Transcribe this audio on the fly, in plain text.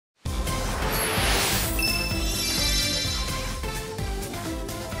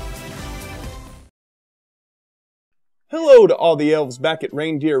Hello to all the elves back at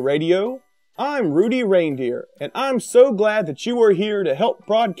Reindeer Radio. I'm Rudy Reindeer, and I'm so glad that you are here to help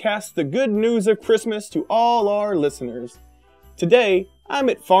broadcast the good news of Christmas to all our listeners. Today, I'm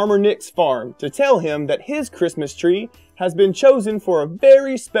at Farmer Nick's farm to tell him that his Christmas tree has been chosen for a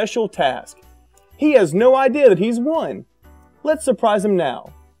very special task. He has no idea that he's won. Let's surprise him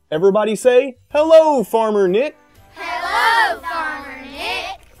now. Everybody say, "Hello, Farmer Nick." Hello, Farmer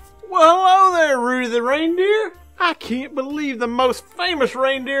Nick. Well, hello there, Rudy the Reindeer. I can't believe the most famous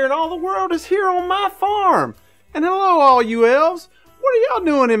reindeer in all the world is here on my farm. And hello, all you elves. What are y'all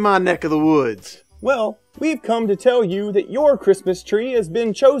doing in my neck of the woods? Well, we've come to tell you that your Christmas tree has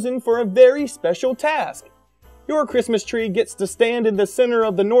been chosen for a very special task. Your Christmas tree gets to stand in the center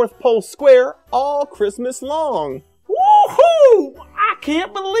of the North Pole Square all Christmas long. Woohoo! I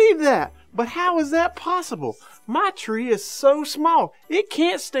can't believe that. But how is that possible? My tree is so small, it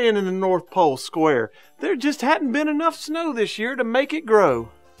can't stand in the North Pole Square. There just hadn't been enough snow this year to make it grow.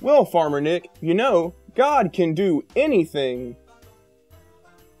 Well, Farmer Nick, you know, God can do anything.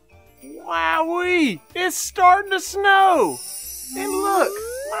 Wowee! It's starting to snow! And look,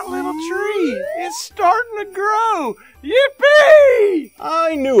 my little tree is starting to grow! Yippee!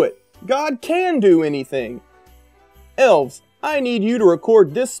 I knew it! God can do anything. Elves, I need you to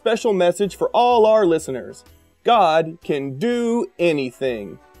record this special message for all our listeners. God can do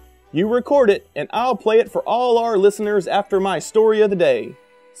anything. You record it, and I'll play it for all our listeners after my story of the day.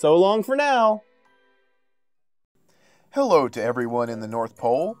 So long for now. Hello to everyone in the North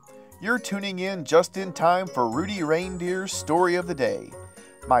Pole. You're tuning in just in time for Rudy Reindeer's Story of the Day.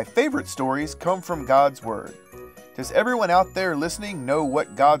 My favorite stories come from God's Word. Does everyone out there listening know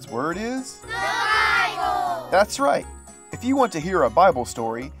what God's Word is? The Bible. That's right. If you want to hear a Bible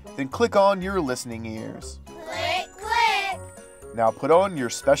story, then click on your listening ears. Click, click. Now put on your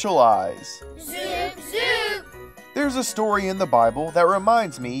special eyes. Zoop, zoop. There's a story in the Bible that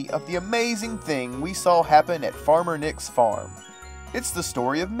reminds me of the amazing thing we saw happen at Farmer Nick's farm. It's the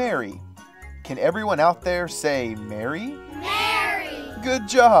story of Mary. Can everyone out there say Mary? Mary. Good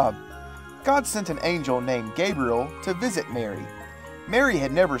job! God sent an angel named Gabriel to visit Mary. Mary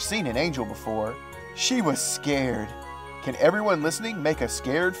had never seen an angel before. She was scared. Can everyone listening make a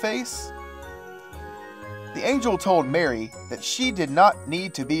scared face? The angel told Mary that she did not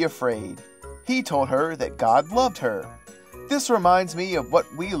need to be afraid. He told her that God loved her. This reminds me of what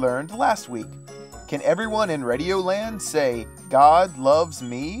we learned last week. Can everyone in Radioland say, "God loves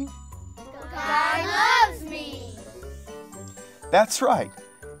me"? God loves me. That's right.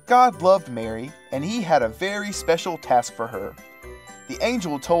 God loved Mary, and He had a very special task for her. The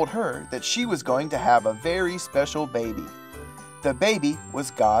angel told her that she was going to have a very special baby. The baby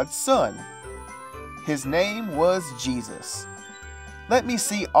was God's son. His name was Jesus. Let me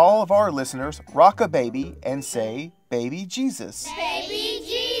see all of our listeners rock a baby and say, "Baby Jesus." Baby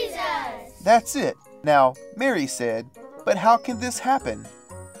Jesus. That's it. Now, Mary said, "But how can this happen?"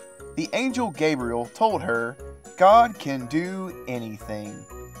 The angel Gabriel told her, God can do anything.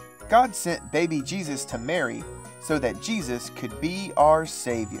 God sent baby Jesus to Mary so that Jesus could be our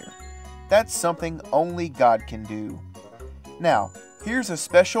Savior. That's something only God can do. Now, here's a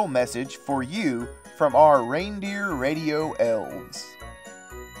special message for you from our Reindeer Radio elves.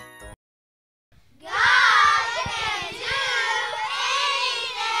 God can do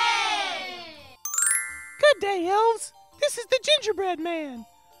anything. Good day, elves. This is the Gingerbread Man.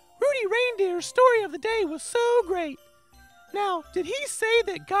 Rudy Reindeer's story of the day was so great. Now, did he say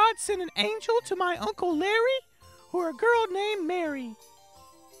that God sent an angel to my Uncle Larry or a girl named Mary?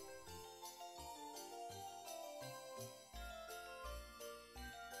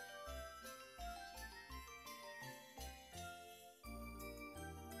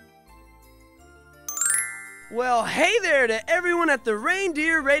 Well, hey there to everyone at the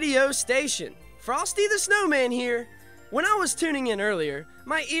Reindeer Radio station. Frosty the Snowman here. When I was tuning in earlier,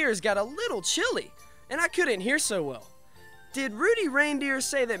 my ears got a little chilly, and I couldn't hear so well. Did Rudy Reindeer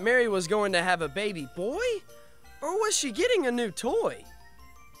say that Mary was going to have a baby boy? Or was she getting a new toy?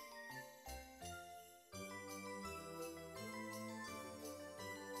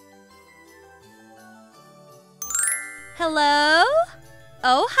 Hello?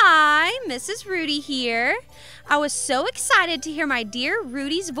 Oh, hi, Mrs. Rudy here. I was so excited to hear my dear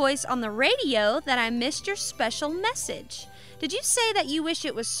Rudy's voice on the radio that I missed your special message. Did you say that you wish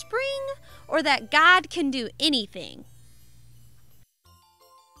it was spring or that God can do anything?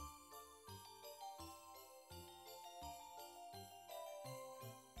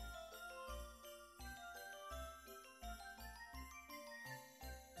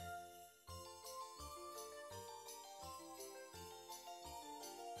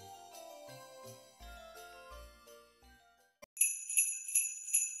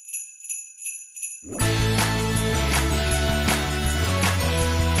 God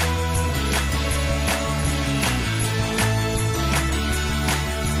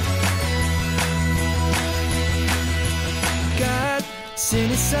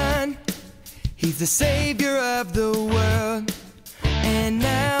sent His Son, He's the Savior of the world, and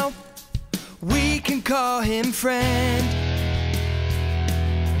now we can call Him friend.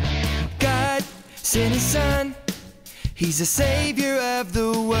 God sent His Son, He's the Savior of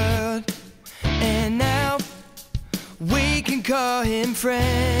the world, and now we can call Him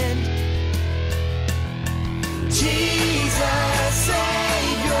friend. Jesus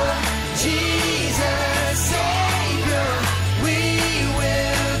Savior, Jesus Savior, we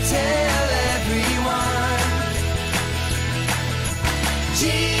will tell everyone.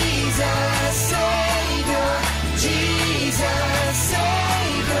 Jesus Savior, Jesus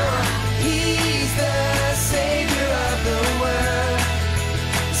Savior, He's the Savior of the world,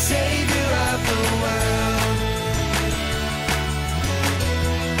 Savior of the world.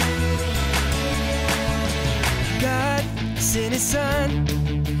 God sent His Son,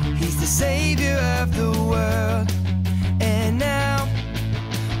 He's the Savior of the world, and now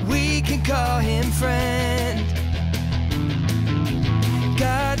we can call Him friend.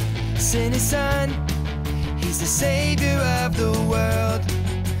 God sent His Son, He's the Savior of the world,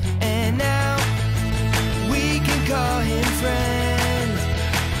 and now we can call Him friend.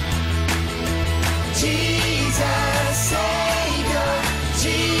 Jesus